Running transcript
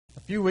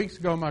few weeks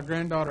ago, my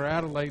granddaughter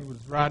Adelaide was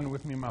riding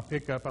with me in my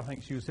pickup. I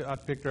think I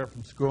picked her up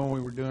from school, and we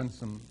were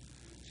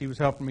she was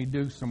helping me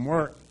do some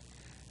work.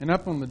 And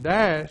up on the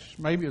dash,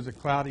 maybe it was a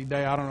cloudy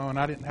day, I don't know, and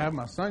I didn't have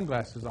my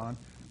sunglasses on,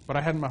 but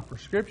I had my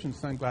prescription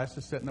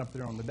sunglasses sitting up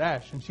there on the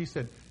dash. And she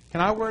said,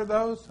 "Can I wear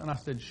those?" And I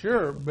said,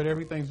 "Sure, but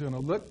everything's going to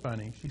look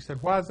funny." She said,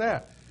 "Why is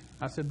that?"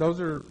 I said, "Those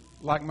are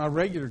like my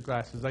regular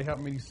glasses. They help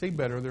me to see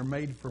better. They're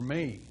made for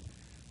me."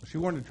 Well, she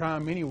wanted to try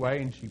them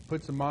anyway, and she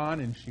puts them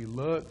on, and she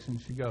looks, and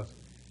she goes,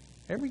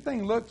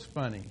 "Everything looks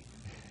funny."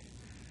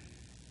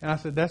 And I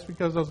said, "That's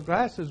because those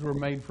glasses were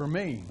made for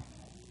me."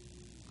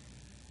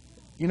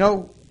 You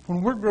know,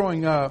 when we're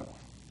growing up,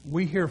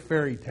 we hear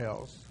fairy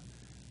tales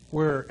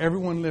where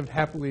everyone lived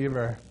happily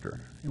ever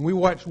after. And we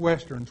watch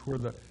westerns where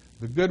the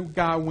good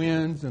guy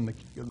wins and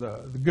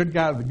the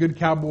good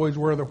cowboys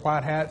wear their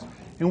white hats.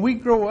 And we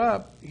grow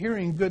up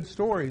hearing good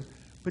stories.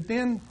 But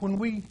then when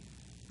we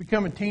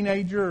become a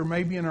teenager or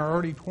maybe in our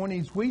early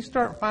 20s, we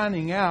start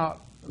finding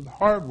out the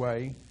hard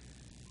way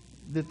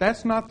that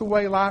that's not the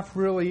way life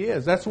really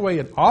is. That's the way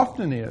it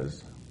often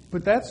is,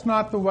 but that's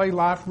not the way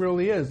life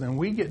really is. And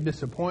we get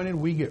disappointed,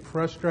 we get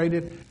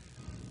frustrated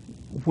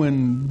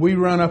when we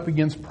run up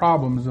against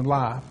problems in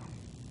life.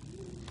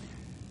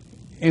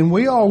 And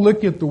we all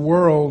look at the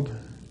world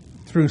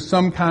through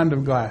some kind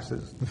of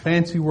glasses. The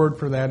fancy word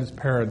for that is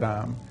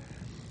paradigm.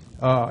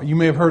 You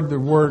may have heard the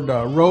word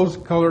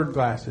rose-colored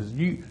glasses.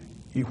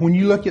 When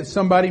you look at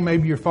somebody,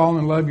 maybe you're falling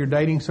in love, you're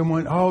dating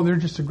someone, oh, they're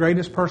just the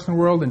greatest person in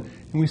the world, and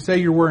we say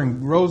you're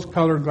wearing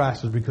rose-colored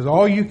glasses because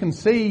all you can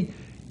see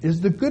is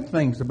the good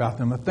things about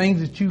them, the things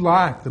that you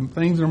like, the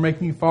things that are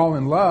making you fall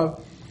in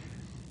love,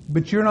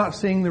 but you're not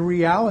seeing the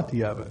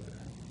reality of it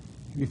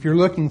if you're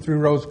looking through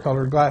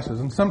rose-colored glasses.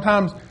 And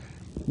sometimes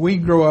we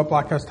grow up,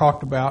 like I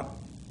talked about,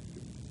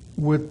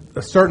 with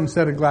a certain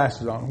set of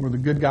glasses on, where the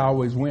good guy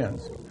always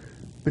wins.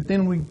 But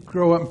then we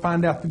grow up and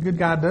find out the good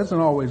guy doesn't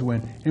always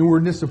win. And we're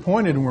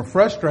disappointed and we're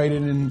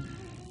frustrated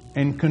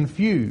and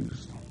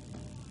confused.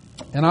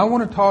 And I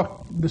want to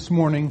talk this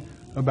morning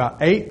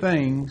about 8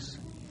 things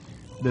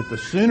that the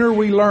sooner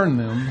we learn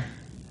them,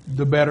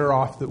 the better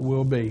off that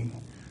we'll be.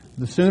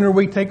 The sooner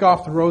we take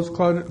off the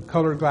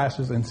rose-colored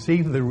glasses and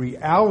see the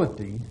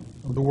reality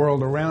of the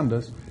world around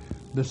us,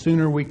 the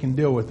sooner we can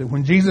deal with it.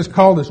 When Jesus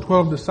called his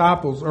 12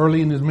 disciples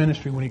early in his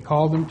ministry, when he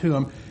called them to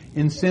him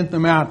and sent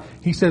them out,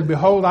 he said,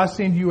 "Behold, I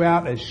send you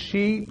out as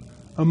sheep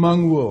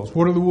among wolves."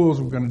 What are the wolves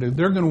going to do?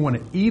 They're going to want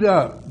to eat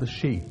up the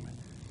sheep.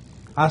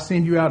 I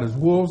send you out as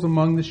wolves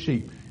among the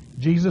sheep.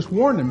 Jesus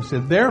warned them, he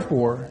said,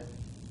 "Therefore,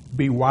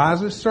 be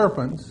wise as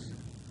serpents,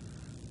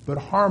 but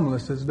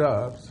harmless as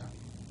doves."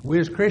 We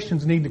as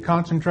Christians need to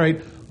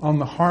concentrate on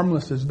the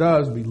harmless as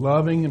doves, be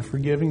loving and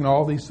forgiving and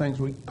all these things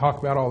we talk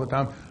about all the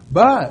time.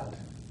 But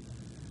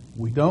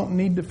we don't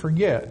need to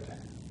forget,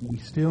 we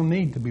still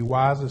need to be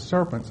wise as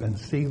serpents and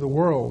see the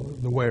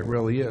world the way it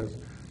really is.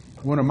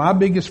 One of my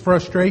biggest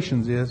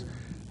frustrations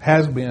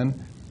has been,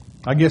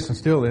 I guess and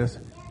still is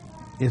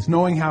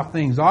knowing how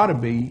things ought to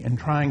be and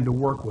trying to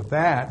work with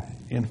that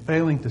and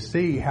failing to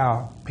see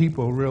how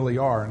people really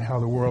are and how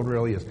the world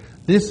really is.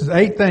 This is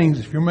 8 things,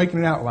 if you're making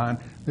an outline,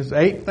 this is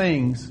 8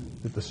 things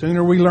that the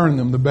sooner we learn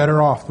them, the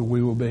better off that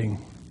we will be.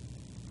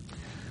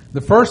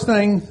 The first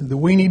thing that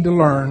we need to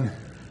learn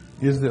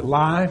is that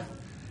life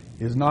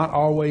is not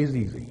always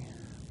easy.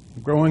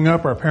 Growing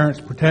up, our parents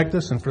protect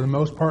us, and for the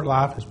most part,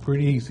 life is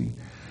pretty easy.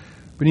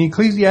 But in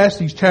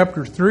Ecclesiastes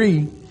chapter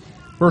 3,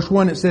 verse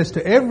 1, it says,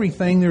 "To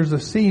everything there's a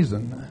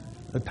season,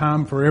 a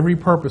time for every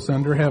purpose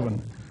under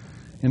heaven."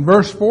 In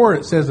verse 4,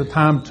 it says, "A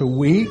time to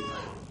weep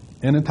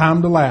and a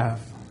time to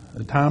laugh,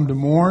 a time to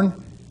mourn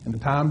and a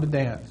time to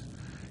dance."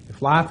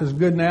 If life is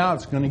good now,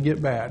 it's going to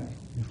get bad.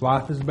 If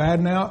life is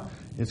bad now,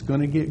 it's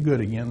going to get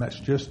good again. That's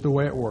just the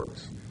way it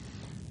works.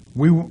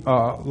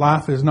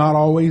 Life is not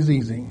always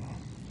easy.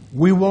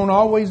 We won't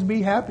always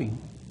be happy.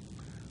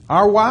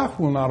 Our wife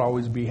will not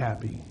always be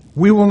happy.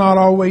 We will not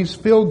always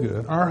feel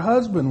good. Our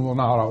husband will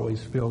not always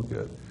feel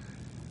good.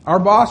 Our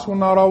boss will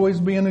not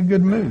always be in a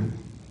good mood.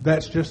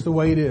 That's just the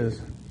way it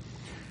is.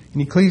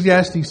 In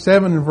Ecclesiastes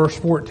 7 and verse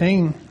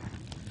 14,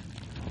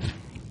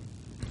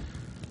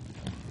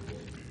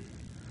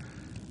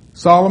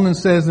 Solomon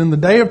says, "In the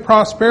day of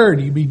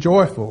prosperity be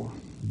joyful,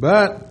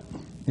 but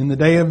in the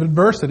day of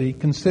adversity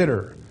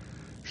consider.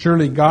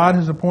 Surely God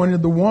has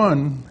appointed the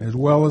one as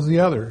well as the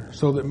other,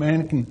 so that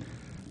man can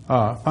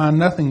find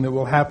nothing that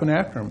will happen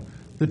after him."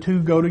 The two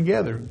go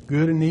together.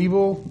 Good and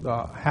evil,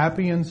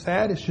 happy and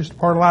sad, it's just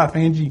part of life.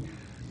 Angie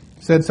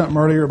said something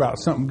earlier about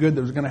something good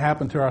that was going to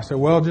happen to her. I said,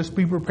 "Well, just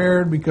be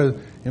prepared because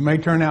it may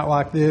turn out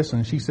like this."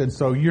 And she said,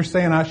 "So you're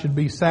saying I should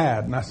be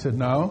sad?" And I said,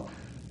 "No,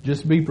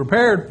 just be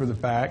prepared for the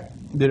fact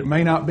that it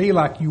may not be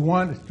like you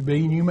want it to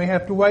be, and you may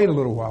have to wait a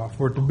little while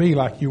for it to be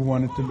like you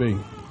want it to be."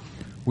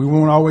 We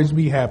won't always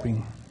be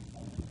happy.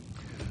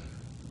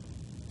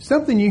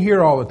 Something you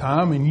hear all the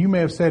time, and you may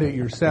have said it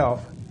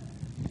yourself,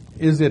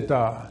 is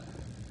that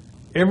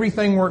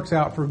everything works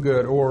out for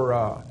good,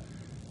 or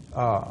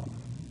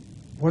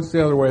what's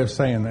the other way of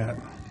saying that?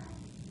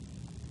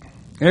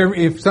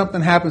 If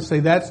something happens, say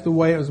that's the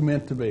way it was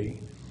meant to be.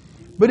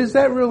 But is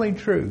that really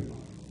true?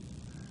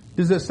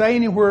 Does it say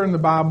anywhere in the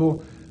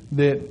Bible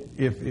that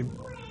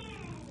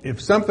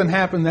if something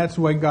happened, that's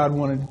the way God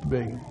wanted it to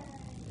be?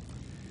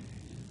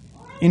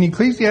 In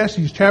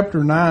Ecclesiastes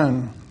chapter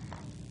 9,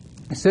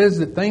 it says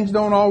that things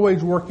don't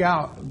always work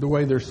out the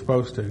way they're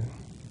supposed to.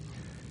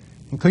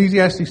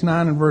 Ecclesiastes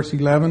 9 and verse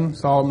 11,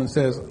 Solomon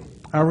says,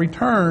 I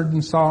returned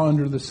and saw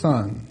under the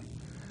sun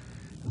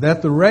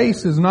that the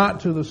race is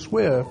not to the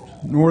swift,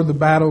 nor the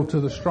battle to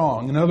the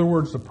strong. In other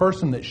words, the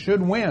person that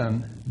should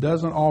win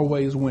doesn't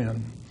always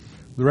win.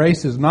 The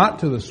race is not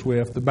to the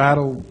swift,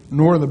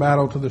 nor the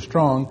battle to the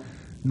strong,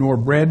 nor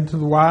bread to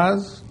the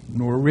wise,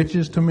 nor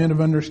riches to men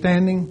of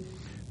understanding,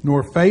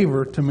 nor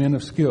favor to men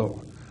of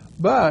skill.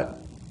 But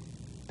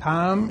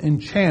time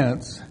and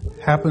chance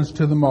happens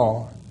to them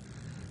all.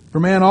 For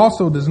man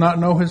also does not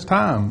know his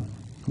time.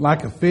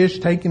 Like a fish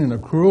taken in a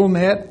cruel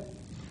net,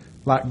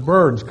 like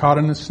birds caught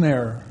in a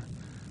snare.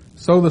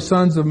 So the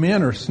sons of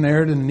men are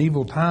snared in an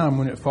evil time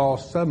when it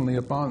falls suddenly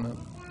upon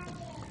them.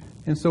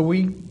 And so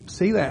we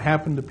see that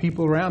happen to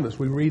people around us.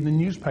 We read in the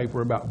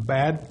newspaper about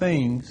bad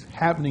things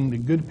happening to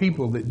good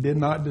people that did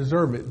not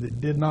deserve it, that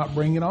did not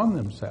bring it on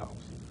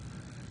themselves.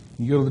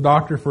 You go to the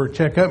doctor for a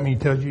checkup and he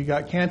tells you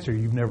got cancer.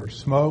 You've never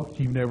smoked,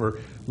 you've never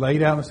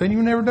laid out and said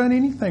you've never done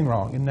anything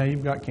wrong, and now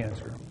you've got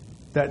cancer.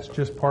 That's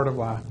just part of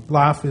life.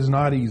 Life is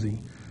not easy.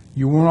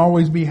 You won't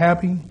always be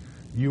happy.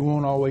 You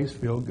won't always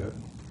feel good.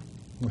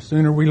 The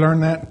sooner we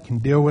learn that, can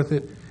deal with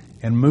it,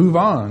 and move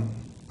on,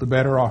 the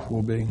better off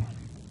we'll be.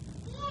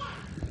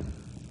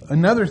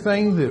 Another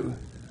thing that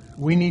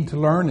we need to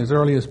learn as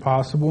early as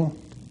possible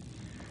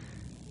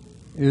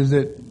is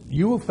that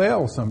you will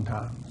fail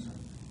sometimes.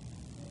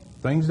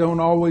 Things don't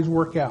always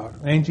work out.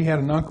 Angie had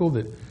an uncle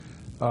that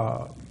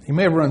he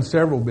may have run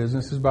several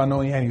businesses, but I know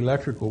he had an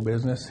electrical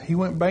business. He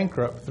went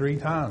bankrupt 3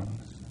 times.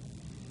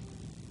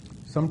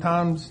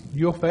 Sometimes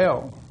you'll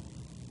fail.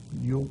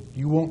 You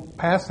won't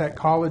pass that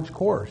college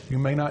course. You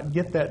may not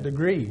get that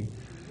degree.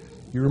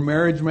 Your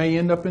marriage may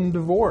end up in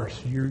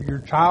divorce. Your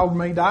child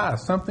may die.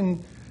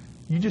 Something,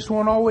 you just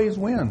won't always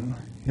win.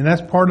 And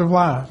that's part of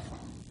life.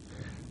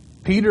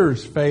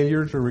 Peter's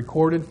failures are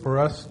recorded for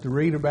us to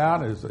read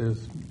about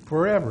as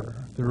forever.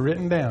 They're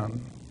written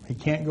down. He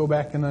can't go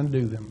back and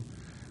undo them.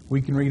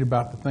 We can read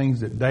about the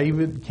things that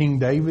King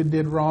David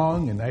did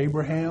wrong, and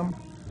Abraham.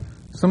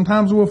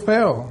 Sometimes we'll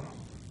fail.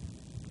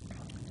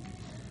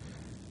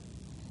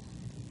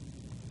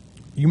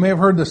 You may have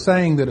heard the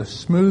saying that a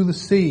smooth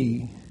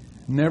sea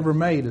never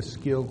made a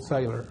skilled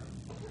sailor.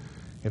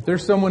 If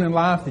there's someone in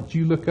life that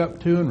you look up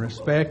to and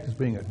respect as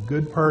being a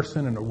good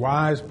person and a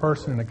wise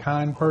person and a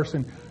kind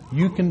person,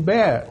 you can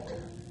bet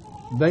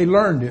they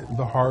learned it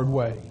the hard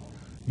way.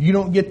 You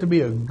don't get to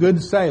be a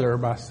good sailor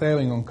by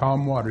sailing on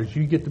calm waters.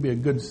 You get to be a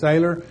good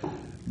sailor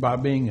by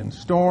being in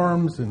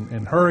storms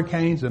and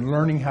hurricanes and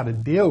learning how to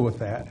deal with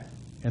that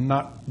and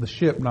not the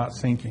ship not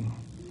sinking.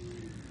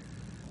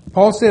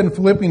 Paul said in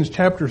Philippians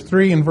chapter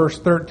 3 and verse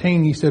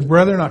 13, he said,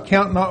 Brethren, I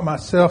count not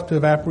myself to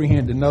have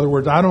apprehended. In other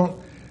words, I don't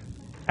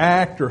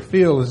act or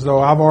feel as though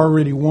I've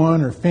already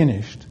won or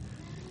finished.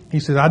 He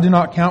says, I do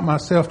not count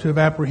myself to have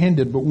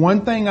apprehended, but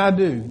one thing I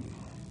do,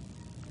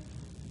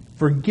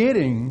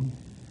 forgetting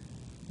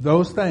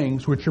those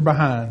things which are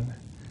behind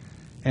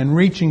and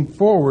reaching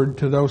forward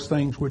to those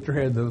things which are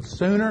ahead. The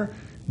sooner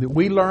that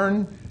we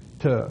learn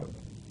to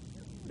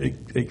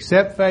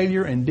accept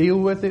failure and deal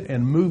with it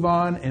and move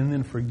on and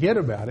then forget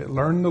about it,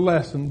 learn the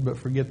lesson but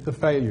forget the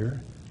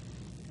failure,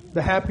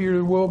 the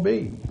happier we'll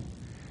be.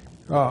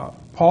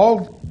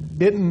 Paul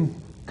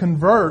didn't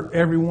convert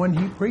everyone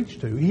he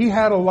preached to. He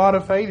had a lot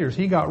of failures.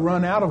 He got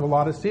run out of a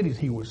lot of cities.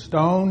 He was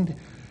stoned.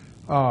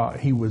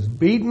 He was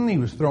beaten. He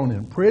was thrown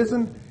in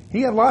prison.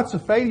 He had lots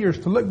of failures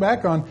to look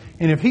back on.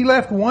 And if he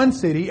left one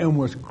city and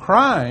was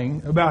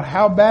crying about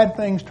how bad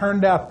things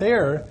turned out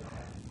there,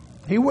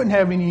 he wouldn't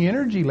have any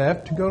energy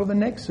left to go to the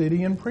next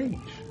city and preach.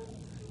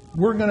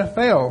 We're going to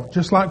fail,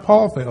 just like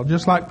Paul failed,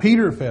 just like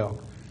Peter failed.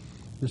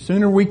 The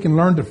sooner we can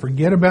learn to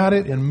forget about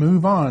it and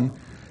move on,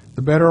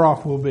 the better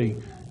off we'll be.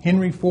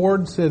 Henry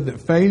Ford said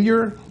that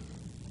failure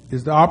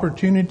is the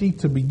opportunity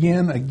to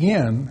begin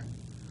again,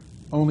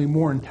 only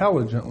more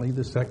intelligently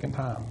the second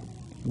time.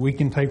 We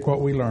can take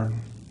what we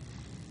learn.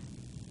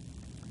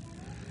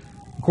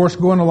 Of course,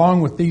 going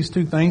along with these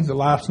two things, that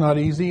life's not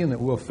easy and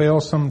that we'll fail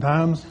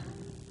sometimes.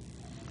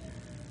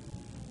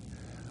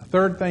 The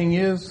third thing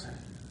is,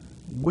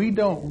 we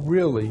don't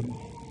really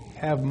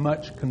have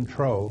much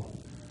control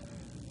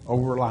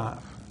over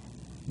life.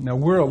 Now,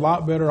 we're a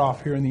lot better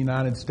off here in the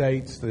United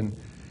States than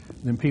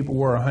people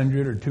were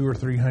 100 or 200 or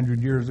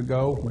 300 years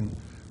ago.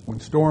 When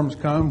storms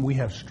come, we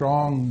have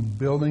strong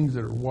buildings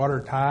that are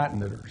watertight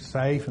and that are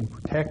safe and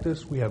protect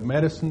us. We have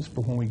medicines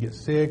for when we get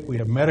sick. We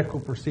have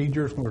medical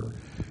procedures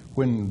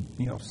when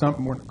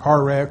something, a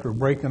car wreck or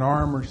break an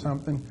arm or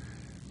something.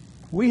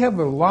 We have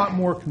a lot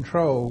more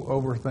control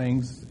over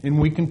things, and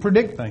we can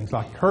predict things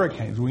like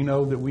hurricanes. We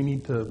know that we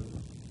need to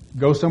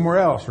go somewhere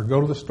else or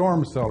go to the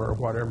storm cellar or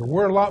whatever.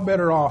 We're a lot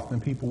better off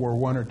than people were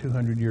 100 or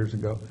 200 years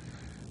ago.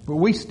 But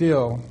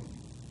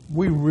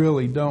we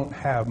really don't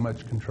have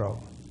much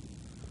control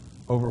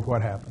over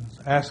what happens.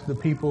 Ask the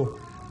people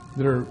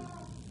that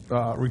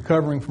are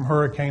recovering from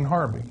Hurricane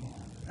Harvey.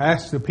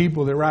 Ask the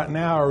people that right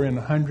now are in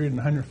 100 and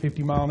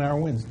 150 mile an hour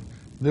winds.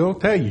 They'll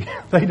tell you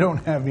they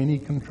don't have any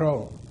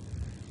control.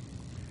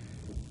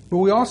 But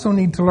we also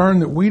need to learn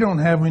that we don't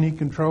have any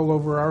control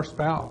over our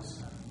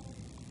spouse.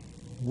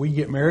 We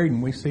get married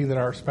and we see that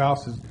our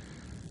spouse has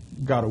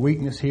got a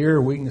weakness here,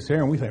 a weakness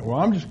there, and we think, well,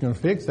 I'm just going to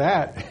fix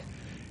that.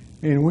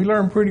 And we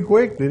learn pretty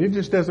quick that it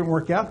just doesn't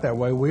work out that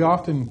way. We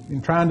often,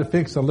 in trying to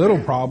fix a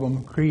little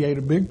problem, create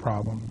a big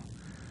problem.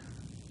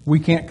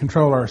 We can't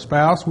control our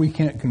spouse. We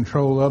can't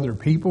control other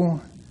people.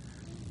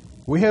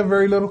 We have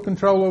very little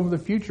control over the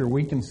future.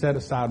 We can set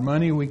aside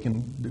money. We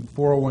can do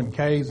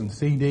 401ks and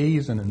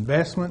CDs and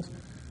investments.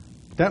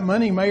 That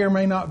money may or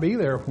may not be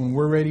there when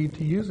we're ready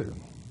to use it.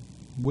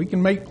 We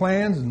can make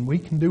plans and we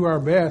can do our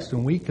best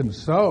and we can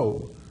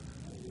sow,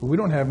 but we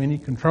don't have any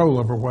control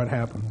over what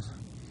happens.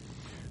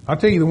 I'll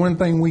tell you the one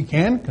thing we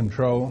can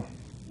control,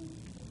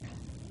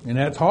 and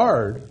that's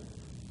hard.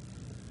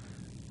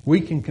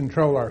 We can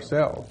control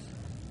ourselves.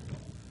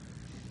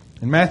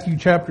 In Matthew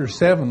chapter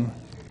 7,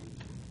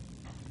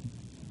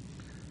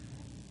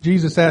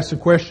 Jesus asks a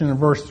question in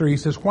verse 3. He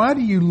says, "Why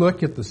do you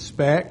look at the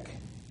speck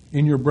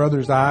in your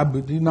brother's eye,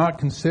 but do not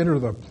consider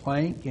the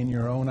plank in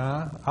your own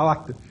eye?" I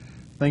like to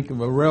think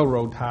of a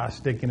railroad tie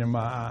sticking in my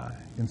eye,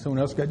 and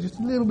someone else got just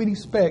a little bitty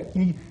speck.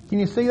 Can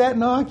you see that?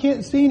 No, I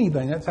can't see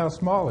anything. That's how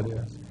small it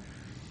is.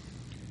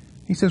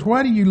 He says,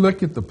 "Why do you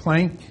look at the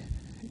plank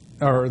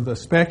or the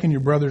speck in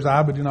your brother's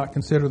eye, but do not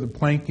consider the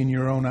plank in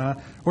your own eye?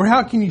 Or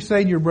how can you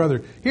say to your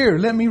brother, 'Here,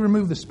 let me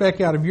remove the speck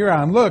out of your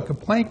eye, and look, a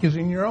plank is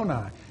in your own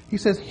eye'?" He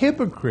says,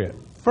 "Hypocrite,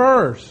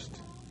 first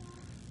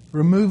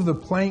remove the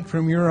plank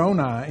from your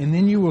own eye, and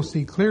then you will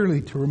see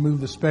clearly to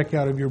remove the speck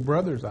out of your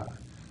brother's eye."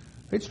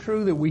 It's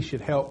true that we should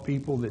help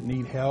people that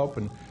need help,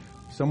 and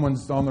if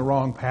someone's on the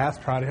wrong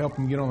path, try to help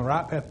them get on the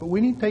right path, but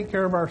we need to take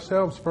care of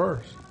ourselves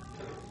first.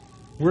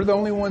 We're the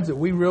only ones that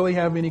we really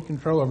have any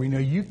control over.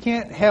 You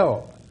can't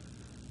help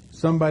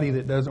somebody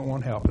that doesn't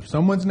want help. If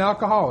someone's an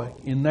alcoholic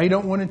and they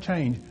don't want to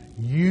change,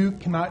 you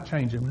cannot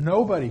change them.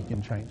 Nobody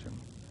can change them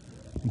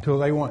until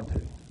they want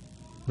to.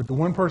 But the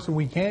one person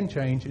we can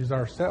change is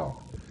ourselves.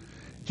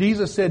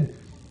 Jesus said,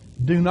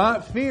 "Do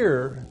not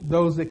fear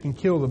those that can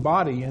kill the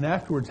body and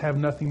afterwards have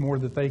nothing more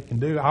that they can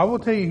do. I will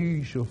tell you who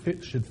you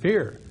should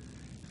fear.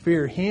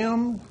 Fear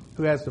him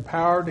who has the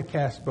power to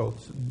cast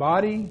both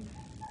body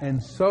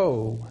and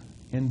soul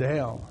into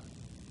hell."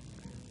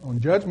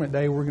 On Judgment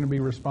Day, we're going to be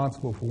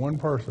responsible for one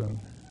person,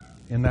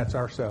 and that's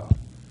ourselves.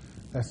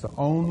 That's the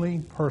only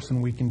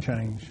person we can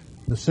change.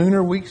 The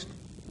sooner we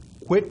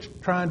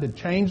quit trying to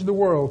change the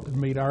world to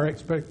meet our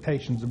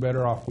expectations, the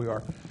better off we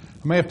are.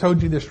 I may have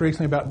told you this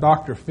recently about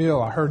Dr.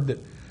 Phil. I heard that,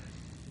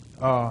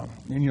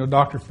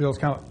 Dr. Phil's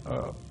kind of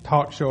a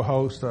talk show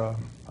host, I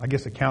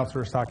guess a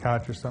counselor,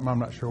 psychiatrist, something, I'm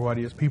not sure what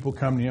he is. People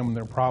come to him with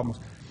their problems.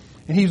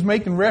 And he's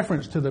making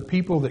reference to the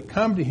people that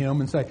come to him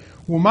and say,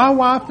 "Well, my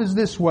wife is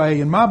this way,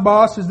 and my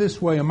boss is this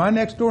way, and my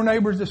next door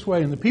neighbor is this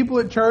way, and the people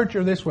at church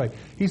are this way."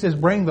 He says,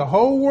 "Bring the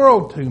whole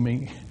world to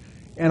me,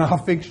 and I'll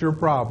fix your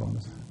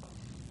problems."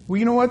 Well,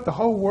 you know what? The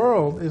whole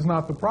world is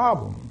not the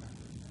problem.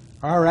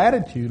 Our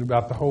attitude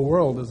about the whole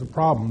world is the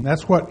problem.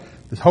 That's what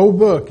this whole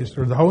book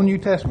or the whole New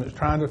Testament is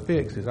trying to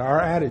fix, is our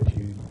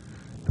attitude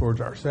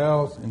towards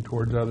ourselves and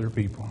towards other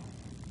people.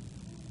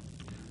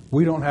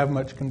 We don't have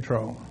much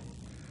control.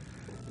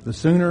 The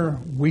sooner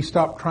we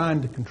stop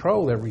trying to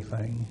control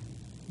everything,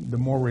 the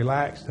more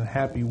relaxed and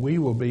happy we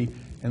will be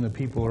and the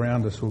people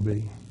around us will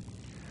be.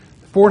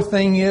 The fourth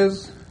thing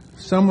is,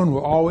 someone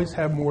will always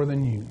have more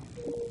than you.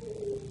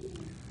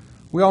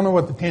 We all know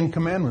what the 10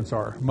 Commandments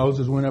are.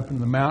 Moses went up into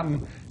the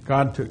mountain.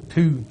 God took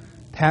 2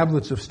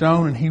 tablets of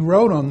stone and he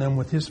wrote on them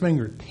with his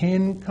finger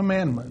 10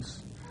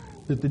 commandments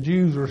that the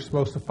Jews were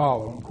supposed to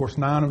follow. Of course,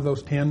 9 of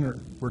those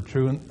 10 were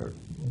true and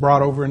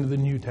brought over into the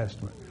New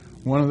Testament.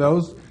 One of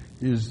those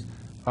is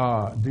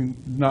do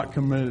not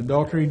commit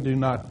adultery, do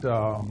not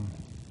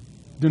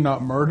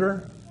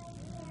murder.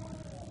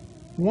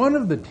 One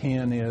of the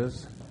 10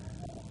 is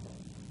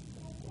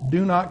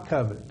do not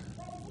covet.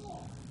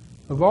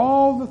 Of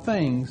all the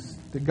things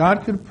that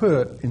God could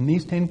put in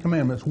these 10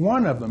 commandments,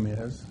 one of them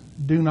is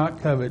do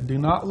not covet. Do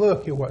not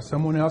look at what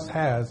someone else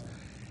has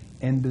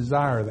and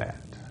desire that.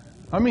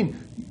 I mean,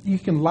 you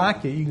can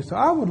like it. You can say,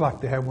 "I would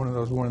like to have one of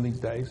those one of these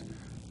days."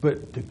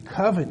 But to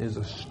covet is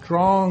a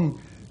strong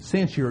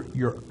sense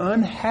you're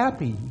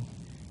unhappy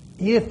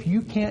if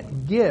you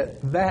can't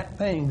get that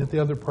thing that the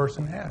other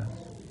person has.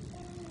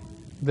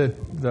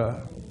 The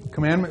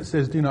commandment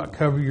says do not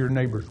covet your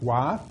neighbor's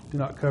wife, do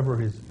not covet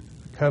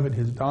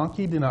his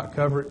donkey, do not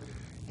covet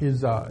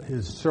his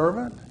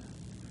servant.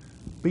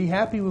 Be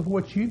happy with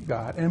what you've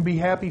got and be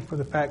happy for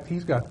the fact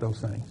he's got those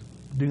things.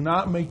 Do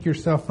not make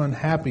yourself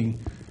unhappy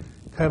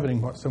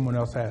coveting what someone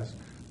else has.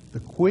 The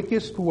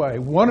quickest way,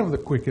 one of the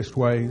quickest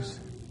ways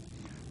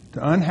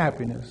to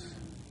unhappiness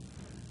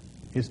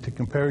is to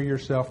compare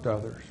yourself to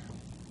others.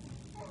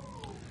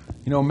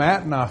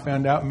 Matt and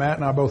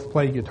I both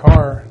play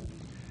guitar,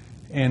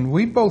 and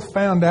we both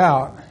found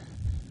out,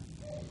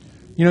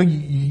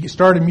 you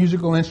start a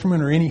musical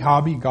instrument or any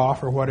hobby,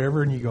 golf or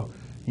whatever, and you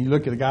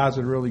look at the guys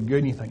that are really good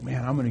and you think,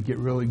 man, I'm going to get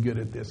really good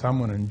at this. I'm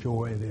going to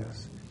enjoy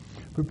this.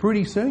 But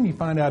pretty soon you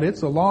find out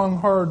it's a long,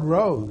 hard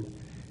road.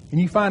 And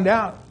you find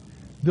out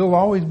there'll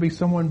always be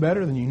someone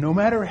better than you, no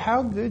matter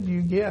how good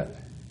you get.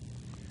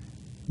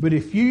 But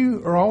if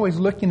you are always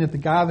looking at the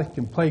guy that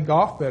can play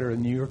golf better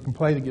than you or can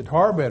play the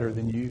guitar better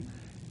than you,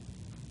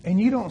 and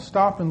you don't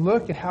stop and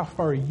look at how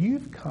far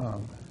you've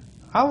come.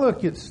 I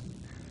look at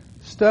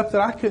stuff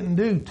that I couldn't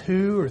do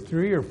 2 or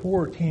 3 or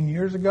 4 or 10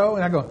 years ago,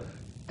 and I go,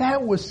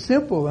 that was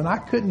simple, and I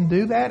couldn't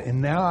do that,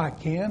 and now I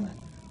can.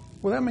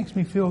 Well, that makes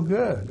me feel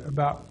good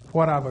about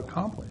what I've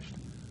accomplished.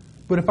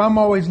 But if I'm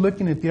always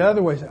looking at the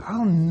other ways,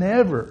 I'll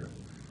never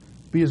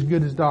be as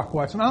good as Doc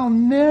Watson. I'll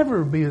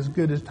never be as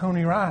good as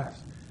Tony Rice.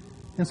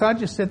 And so I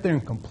just sit there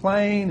and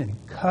complain and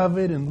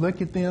covet and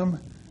look at them,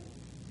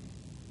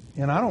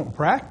 and I don't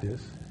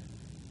practice.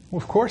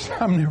 Well, of course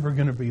I'm never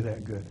going to be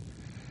that good.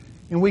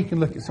 And we can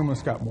look at someone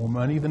that's got more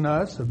money than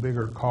us, a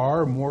bigger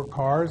car, more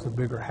cars, a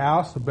bigger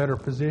house, a better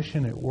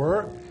position at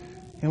work,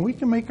 and we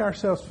can make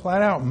ourselves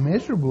flat out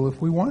miserable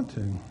if we want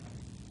to.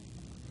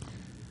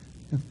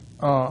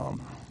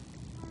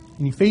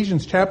 In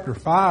Ephesians chapter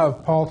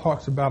 5, Paul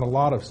talks about a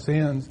lot of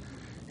sins.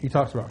 He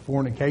talks about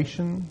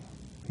fornication.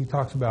 He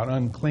talks about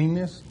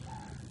uncleanness.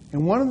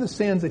 And one of the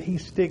sins that he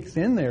sticks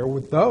in there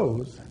with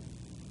those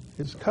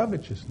is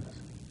covetousness.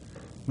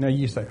 Now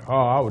you say,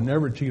 I would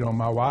never cheat on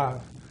my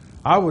wife.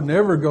 I would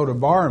never go to a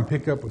bar and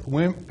pick up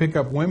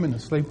women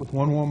and sleep with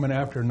one woman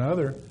after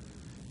another.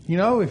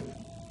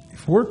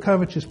 If we're a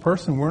covetous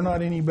person, we're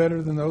not any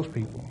better than those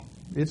people.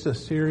 It's a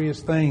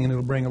serious thing, and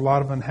it'll bring a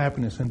lot of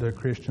unhappiness into a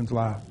Christian's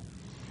life.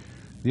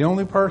 The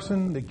only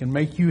person that can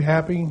make you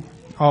happy...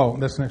 Oh,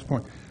 that's the next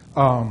point.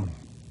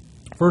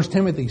 1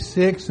 Timothy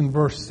 6 and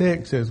verse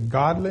 6 says,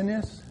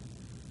 godliness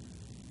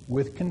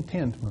with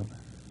contentment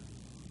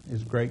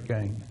is great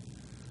gain.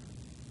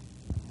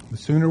 The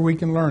sooner we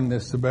can learn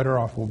this, the better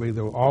off we'll be.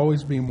 There will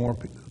always be more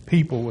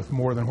people with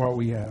more than what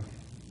we have.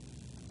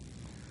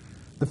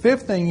 The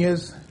fifth thing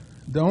is,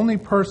 the only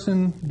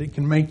person that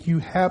can make you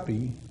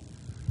happy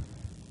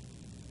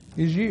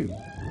is you.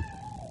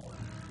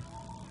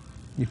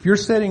 If you're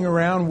sitting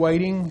around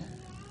waiting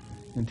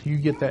until you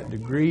get that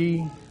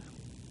degree,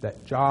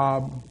 that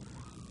job,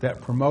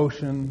 that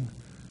promotion,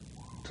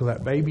 till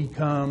that baby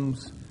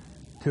comes,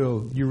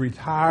 till you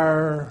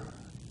retire,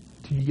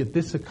 till you get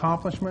this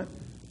accomplishment,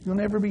 you'll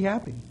never be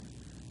happy.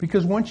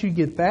 Because once you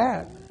get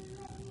that,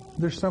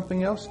 there's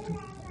something else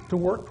to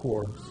work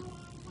towards.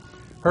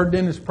 Heard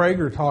Dennis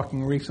Prager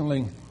talking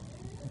recently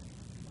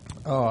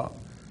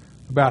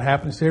about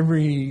happiness.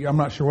 I'm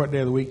not sure what day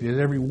of the week it is,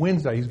 every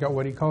Wednesday he's got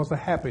what he calls the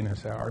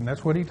happiness hour, and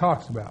that's what he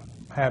talks about,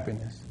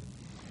 happiness.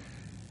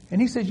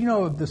 And he says,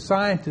 the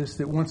scientist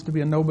that wants to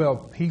be a Nobel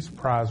Peace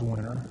Prize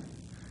winner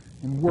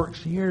and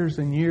works years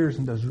and years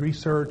and does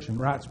research and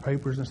writes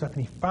papers and stuff,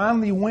 and he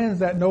finally wins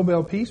that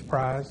Nobel Peace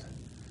Prize.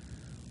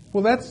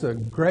 Well, that's a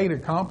great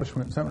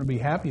accomplishment, something to be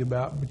happy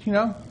about. But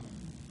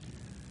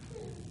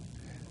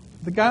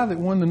the guy that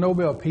won the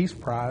Nobel Peace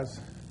Prize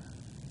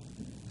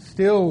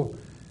still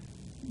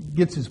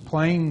gets his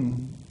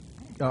plane,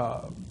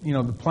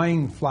 the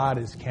plane flight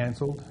is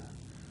canceled.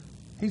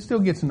 He still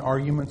gets in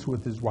arguments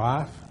with his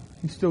wife.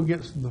 He still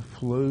gets the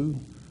flu.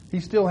 He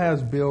still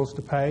has bills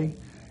to pay.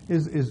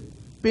 As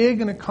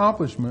big an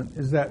accomplishment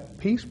as that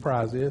Peace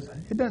Prize is,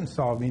 it doesn't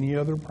solve any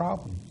other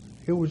problems.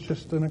 It was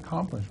just an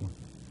accomplishment.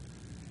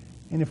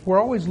 And if we're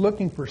always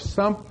looking for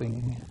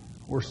something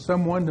or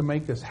someone to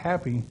make us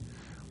happy,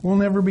 we'll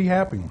never be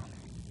happy.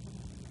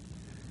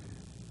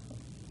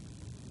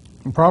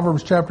 In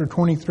Proverbs chapter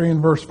 23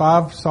 and verse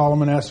 5,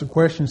 Solomon asked a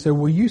question. He said,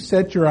 will you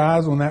set your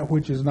eyes on that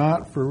which is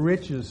not? For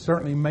riches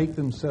certainly make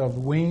themselves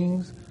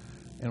wings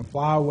and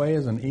fly away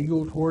as an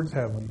eagle towards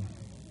heaven.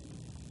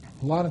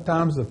 A lot of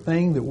times the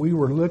thing that we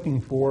were looking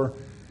for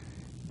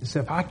is,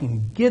 if I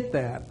can get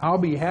that, I'll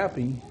be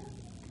happy.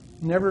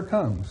 Never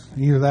comes.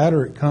 Either that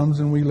or it comes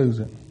and we lose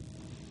it.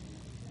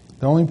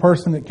 The only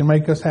person that can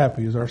make us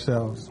happy is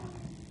ourselves.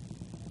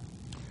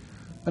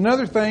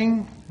 Another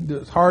thing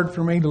that's hard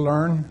for me to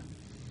learn,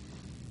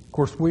 of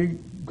course, we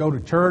go to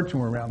church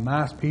and we're around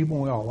nice people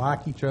and we all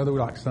like each other. We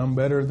like some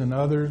better than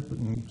others,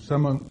 and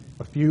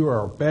a few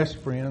are our best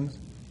friends.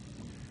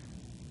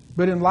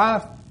 But in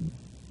life,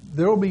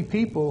 there will be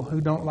people who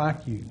don't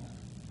like you.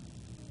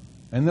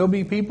 And there'll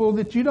be people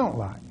that you don't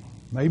like.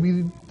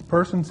 Maybe the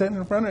person sitting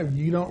in front of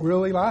you don't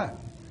really like.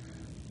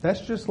 That's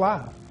just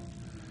life.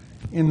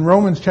 In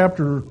Romans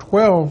chapter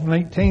 12 and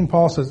 18,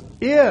 Paul says,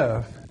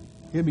 if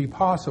it be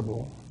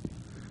possible,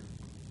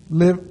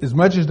 live, as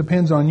much as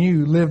depends on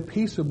you, live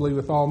peaceably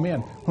with all men.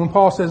 When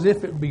Paul says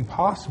if it be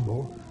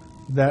possible,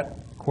 that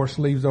of course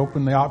leaves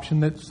open the option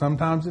that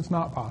sometimes it's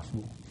not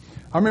possible.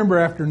 I remember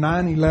after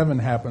 9/11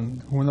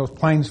 happened, when those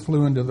planes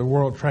flew into the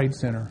World Trade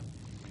Center.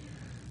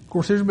 Of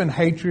course, there's been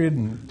hatred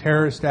and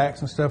terrorist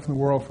acts and stuff in the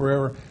world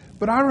forever.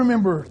 But I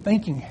remember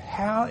thinking,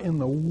 how in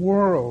the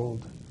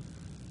world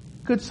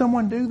could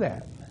someone do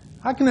that?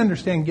 I can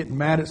understand getting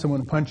mad at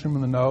someone and punching them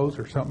in the nose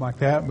or something like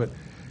that, but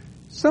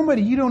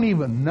somebody you don't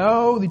even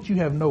know, that you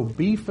have no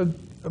beef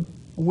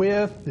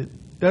with,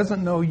 that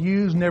doesn't know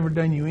you's never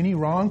done you any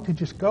wrong, to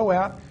just go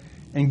out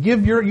and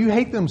you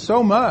hate them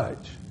so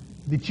much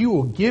that you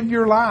will give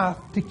your life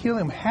to kill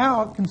him.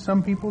 How can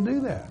some people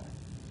do that?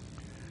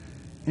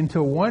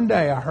 Until one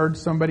day I heard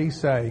somebody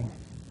say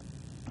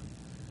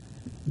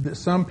that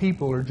some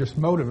people are just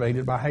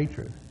motivated by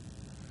hatred.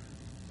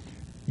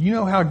 You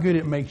know how good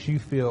it makes you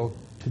feel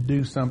to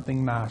do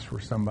something nice for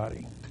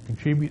somebody, to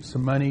contribute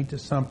some money to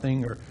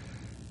something, or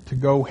to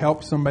go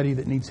help somebody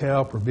that needs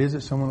help, or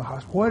visit someone in the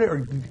hospital, or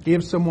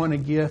give someone a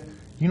gift.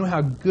 You know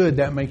how good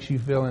that makes you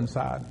feel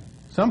inside.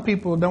 Some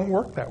people don't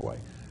work that way.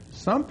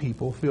 Some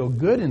people feel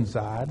good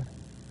inside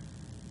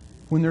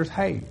when there's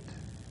hate.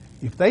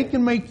 If they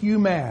can make you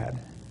mad,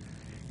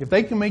 if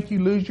they can make you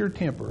lose your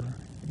temper,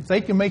 if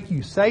they can make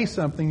you say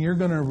something you're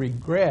going to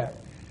regret,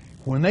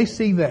 when they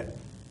see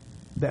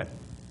that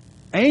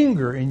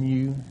anger in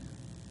you,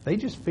 they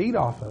just feed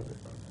off of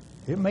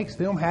it. It makes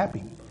them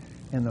happy.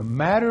 And the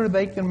madder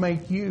they can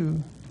make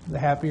you, the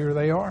happier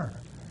they are.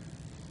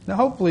 Now,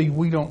 hopefully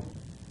we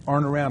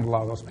aren't around a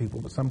lot of those people,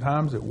 but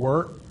sometimes at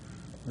work,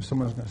 or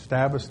someone's going to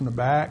stab us in the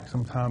back.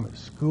 Sometimes at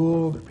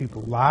school, there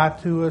people lie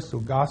to us, they'll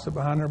gossip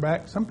behind our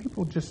back. Some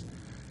people just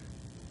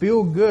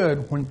feel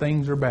good when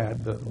things are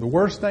bad. The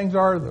worse things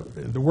are,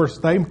 the worse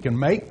they can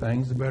make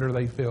things, the better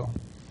they feel.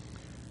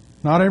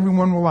 Not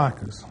everyone will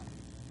like us.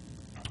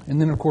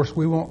 And then, of course,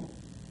 we won't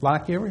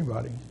like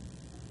everybody.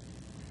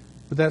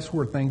 But that's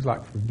where things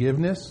like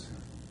forgiveness,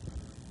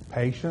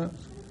 patience,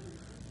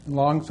 and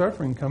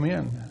long-suffering come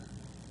in.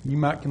 You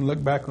might can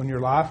look back on your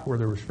life where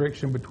there was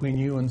friction between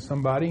you and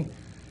somebody,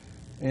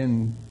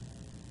 and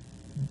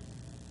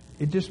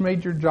it just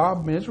made your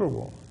job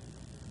miserable.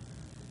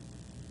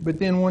 But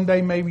then one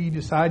day maybe you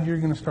decide you're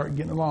going to start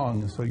getting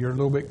along, and so you're a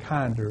little bit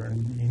kinder,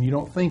 and you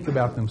don't think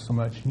about them so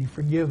much, and you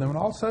forgive them, and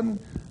all of a sudden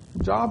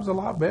the job's a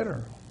lot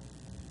better.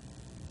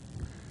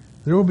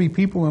 There will be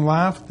people in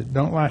life that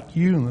don't like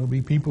you, and there will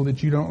be people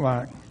that you don't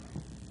like.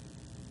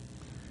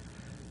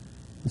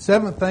 The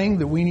seventh thing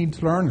that we need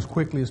to learn as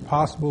quickly as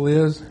possible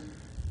is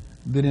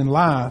that in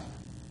life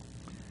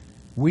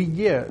we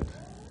get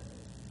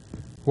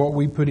what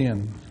we put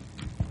in.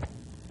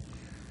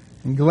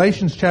 In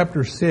Galatians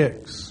chapter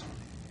 6,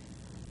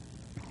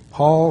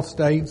 Paul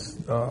states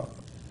a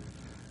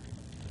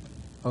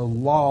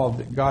law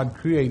that God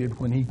created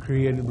when He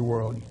created the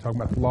world. You talk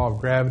about the law of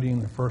gravity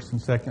and the first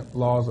and second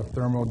laws of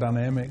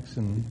thermodynamics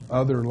and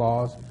other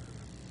laws.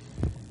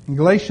 In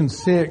Galatians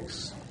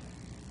 6,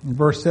 in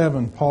verse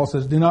 7, Paul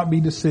says, "Do not be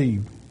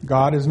deceived.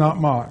 God is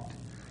not mocked.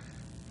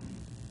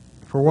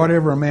 For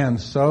whatever a man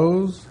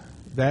sows,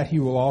 that he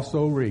will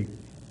also reap."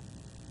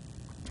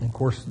 And of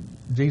course,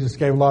 Jesus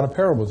gave a lot of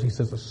parables. He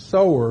says a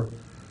sower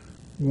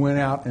went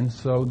out and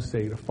sowed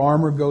seed. A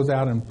farmer goes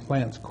out and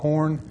plants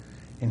corn,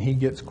 and he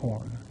gets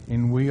corn.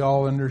 And we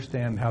all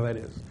understand how that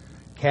is.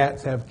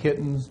 Cats have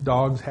kittens,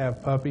 dogs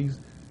have puppies.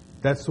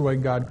 That's the way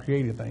God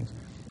created things.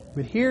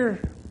 But here,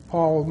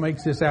 Paul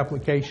makes this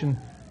application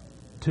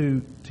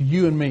to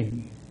you and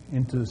me,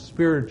 into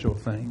spiritual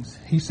things.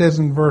 He says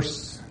in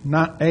verse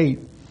 8,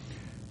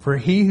 "For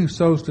he who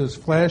sows to his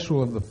flesh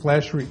will of the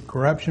flesh reap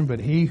corruption, but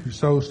he who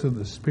sows to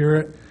the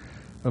Spirit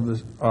of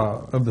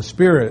the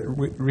Spirit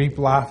reap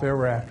life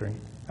ever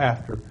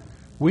after."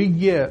 We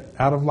get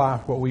out of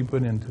life what we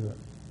put into it.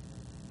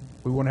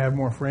 If we want to have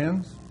more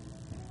friends,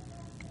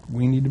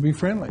 we need to be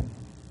friendly.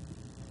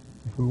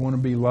 If we want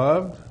to be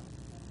loved,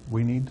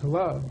 we need to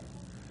love.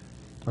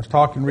 I was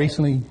talking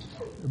recently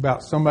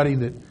about somebody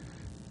that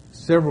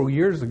several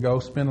years ago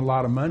spent a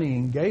lot of money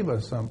and gave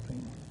us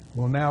something.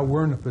 Well, now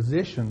we're in a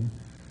position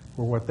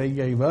where what they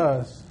gave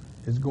us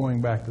is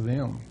going back to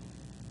them.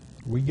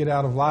 We get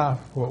out of life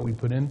what we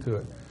put into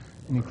it.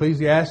 In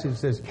Ecclesiastes it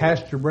says,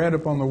 "Cast your bread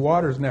upon the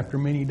waters, and after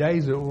many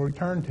days it will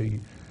return to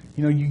you."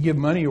 You know, you give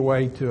money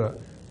away to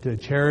a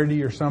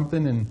charity or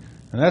something, and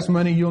that's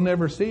money you'll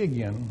never see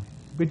again.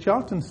 But you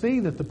often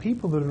see that the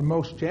people that are the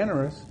most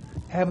generous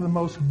have the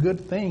most good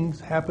things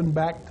happen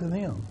back to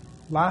them.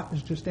 Life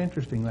is just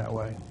interesting that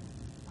way.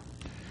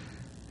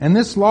 And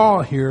this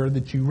law here,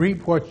 that you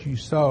reap what you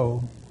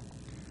sow,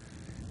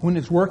 when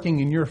it's working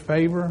in your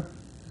favor,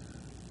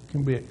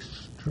 can be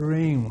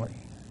extremely,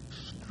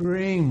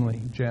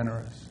 extremely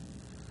generous.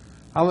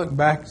 I look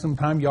back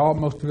sometime,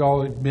 most of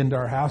y'all have been to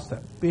our house,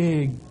 that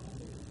big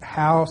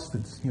house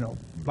that's,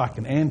 like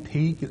an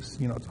antique. It's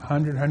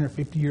 100,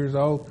 150 years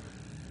old.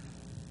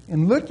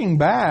 And looking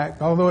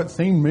back, although it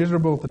seemed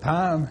miserable at the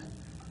time,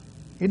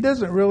 it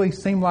doesn't really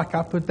seem like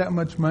I put that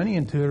much money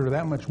into it or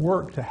that much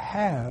work to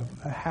have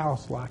a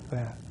house like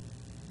that.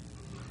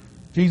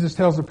 Jesus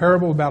tells a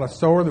parable about a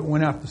sower that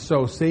went out to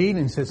sow seed,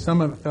 and he says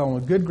some of it fell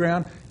on good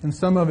ground and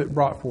some of it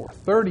brought forth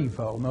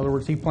 30-fold. In other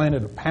words, he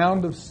planted a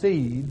pound of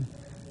seed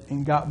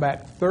and got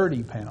back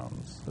 30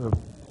 pounds of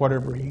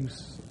whatever and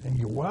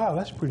you go, wow,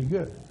 that's pretty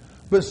good.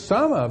 But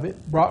some of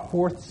it brought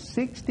forth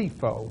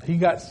 60-fold. He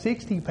got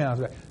 60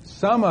 pounds back.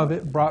 Some of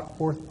it brought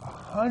forth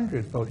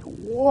 100-fold.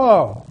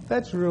 Whoa,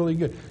 that's really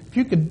good. If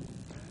you could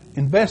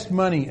invest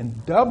money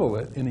and double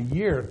it in a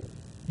year,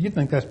 you'd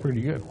think that's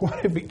pretty good.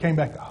 What if it came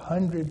back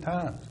 100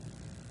 times?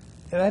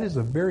 And that is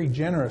a very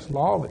generous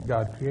law that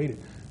God created.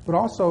 But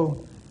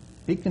also,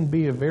 it can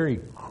be a very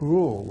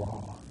cruel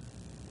law.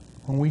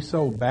 When we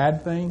sow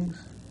bad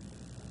things,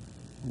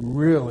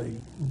 really,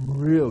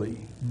 really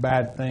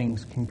bad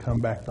things can come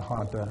back to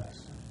haunt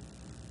us.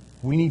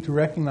 We need to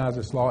recognize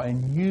this law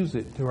and use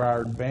it to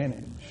our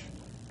advantage,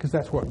 because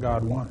that's what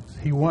God wants.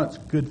 He wants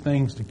good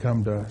things to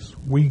come to us.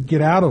 We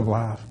get out of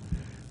life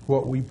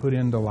what we put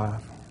into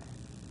life.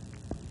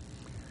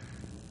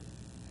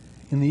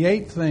 And the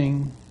eighth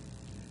thing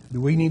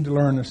that we need to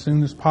learn as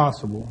soon as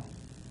possible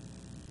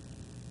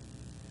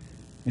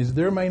is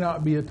there may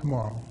not be a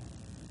tomorrow.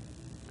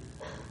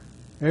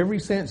 Ever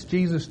since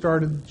Jesus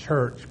started the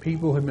church,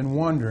 people have been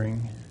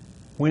wondering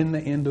when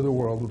the end of the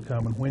world would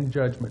come and when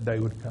Judgment Day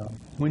would come,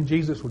 when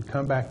Jesus would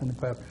come back in the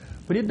clouds.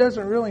 But it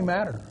doesn't really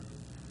matter,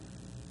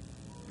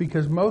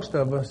 because most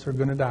of us are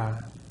going to die.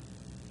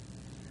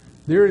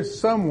 There is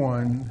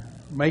someone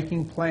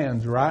making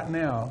plans right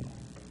now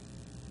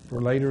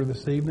for later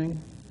this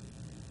evening,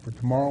 for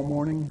tomorrow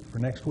morning, for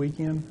next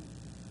weekend,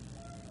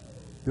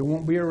 that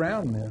won't be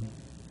around then.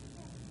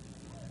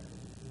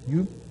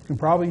 You can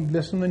probably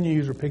listen to the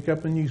news or pick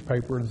up the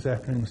newspaper this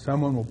afternoon.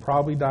 Someone will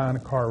probably die in a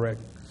car wreck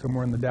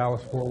somewhere in the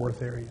Dallas-Fort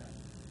Worth area.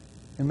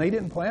 And they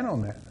didn't plan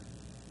on that.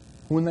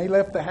 When they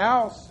left the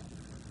house,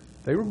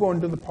 they were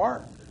going to the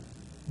park.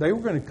 They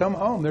were going to come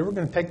home. They were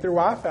going to take their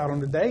wife out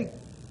on a date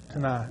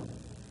tonight.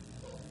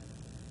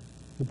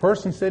 The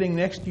person sitting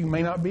next to you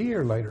may not be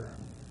here later.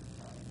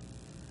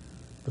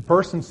 The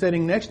person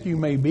sitting next to you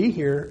may be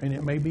here, and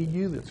it may be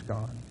you that's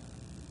gone.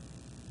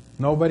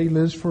 Nobody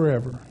lives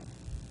forever.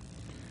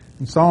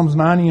 In Psalms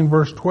 90 and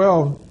verse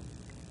 12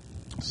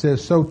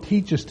 says, "So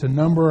teach us to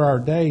number our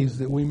days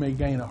that we may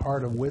gain a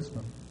heart of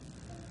wisdom."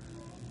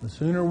 The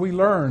sooner we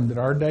learn that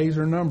our days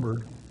are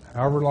numbered,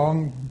 however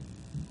long,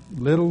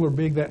 little or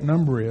big that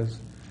number is,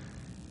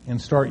 and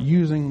start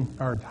using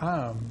our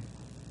time,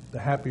 the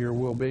happier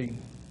we'll be.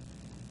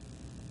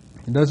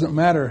 It doesn't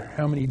matter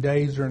how many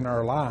days are in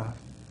our life,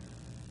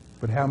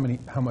 but how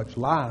much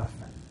life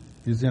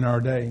is in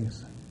our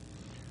days.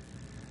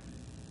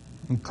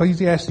 In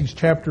Ecclesiastes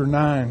chapter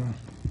 9,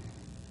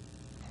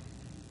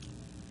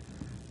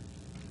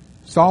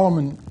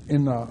 Solomon,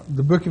 in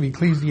the book of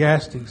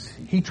Ecclesiastes,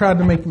 he tried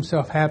to make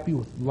himself happy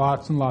with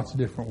lots and lots of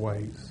different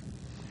ways.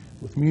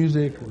 With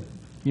music, with,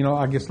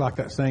 I guess like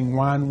that saying,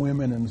 wine,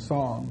 women, and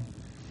song.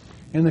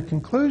 And the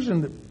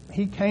conclusion that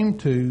he came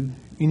to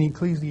in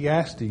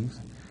Ecclesiastes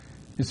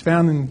is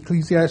found in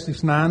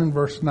Ecclesiastes 9 and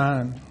verse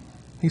 9.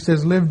 He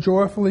says, "Live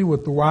joyfully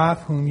with the wife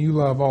whom you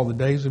love all the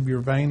days of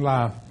your vain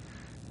life,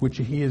 which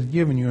he has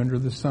given you under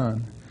the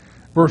sun."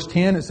 Verse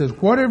 10, it says,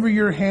 "Whatever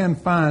your hand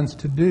finds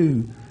to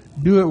do,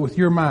 do it with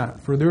your might,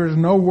 for there is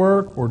no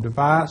work or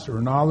device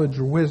or knowledge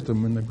or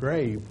wisdom in the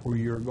grave where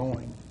you're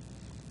going."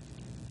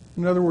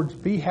 In other words,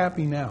 be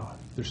happy now.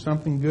 If there's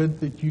something good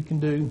that you can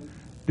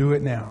do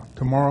it now.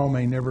 Tomorrow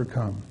may never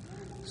come.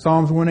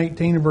 Psalms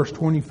 118 and verse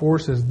 24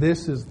 says,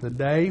 "This is the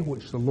day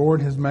which the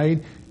Lord has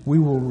made. We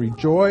will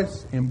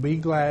rejoice and be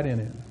glad in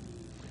it."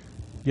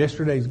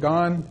 Yesterday's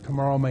gone.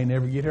 Tomorrow may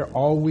never get here.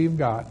 All we've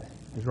got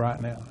is right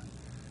now.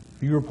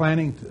 If you were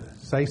planning to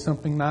say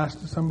something nice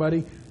to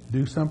somebody,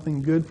 do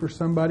something good for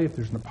somebody, if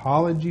there's an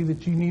apology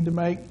that you need to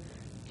make,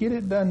 get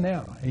it done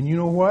now. And you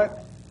know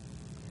what?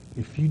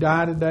 If you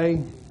die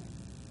today,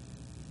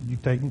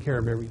 you've taken care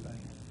of everything.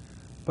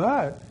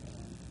 But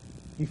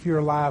if you're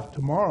alive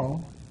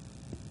tomorrow,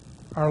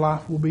 our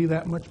life will be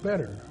that much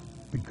better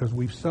because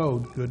we've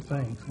sowed good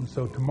things. And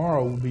so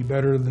tomorrow will be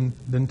better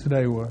than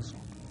today was.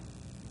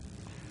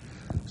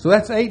 So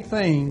that's 8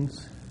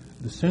 things.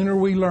 The sooner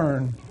we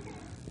learn,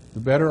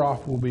 the better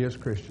off we'll be as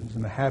Christians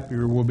and the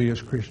happier we'll be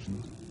as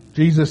Christians.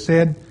 Jesus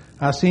said,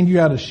 "I send you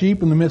out as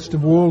sheep in the midst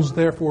of wolves,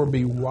 therefore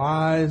be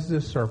wise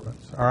as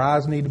serpents." Our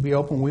eyes need to be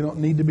open. We don't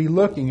need to be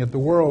looking at the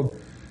world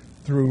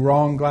through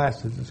wrong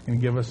glasses. It's going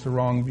to give us the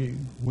wrong view.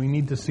 We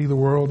need to see the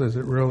world as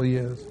it really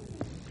is.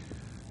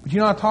 But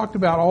I talked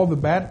about all the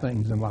bad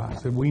things in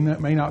life. That we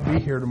may not be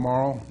here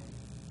tomorrow.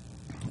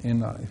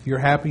 And if you're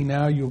happy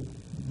now, you'll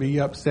be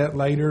upset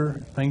later.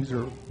 If things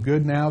are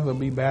good now, they'll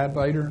be bad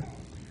later.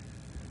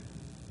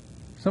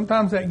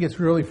 Sometimes that gets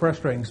really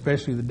frustrating,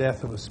 especially the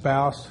death of a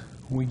spouse.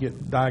 When we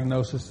get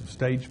diagnosis of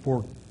stage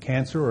 4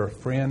 cancer, or a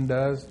friend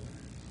does.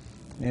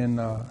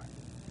 And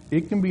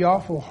it can be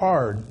awful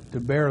hard to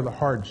bear the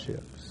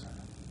hardships.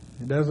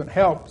 It doesn't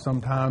help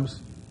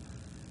sometimes.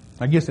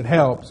 I guess it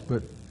helps,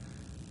 but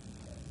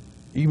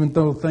even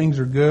though things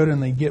are good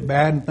and they get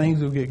bad and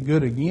things will get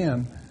good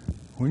again,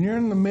 when you're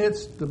in the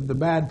midst of the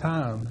bad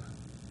times,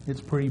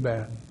 it's pretty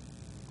bad.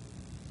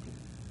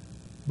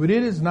 But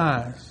it is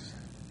nice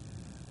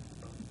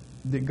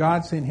that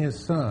God sent His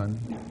Son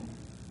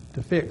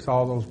to fix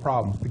all those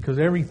problems, because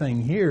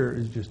everything here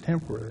is just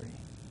temporary.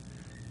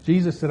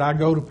 Jesus said, I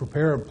go to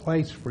prepare a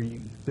place for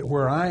you, that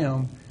where I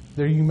am,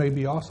 there you may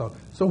be also.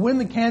 So when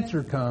the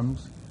cancer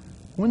comes,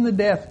 when the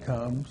death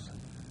comes,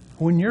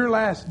 when your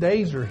last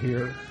days are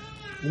here,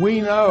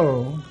 we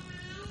know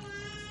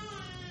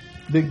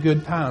that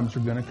good times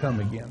are going to come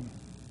again.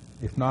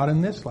 If not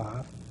in this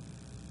life,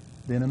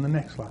 then in the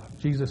next life.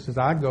 Jesus says,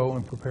 I go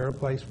and prepare a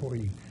place for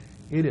you.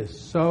 It is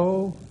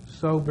so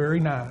very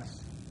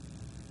nice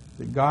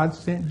that God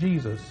sent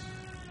Jesus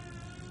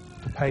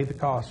to pay the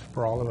cost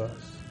for all of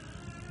us.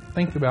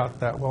 Think about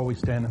that while we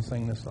stand and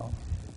sing this song.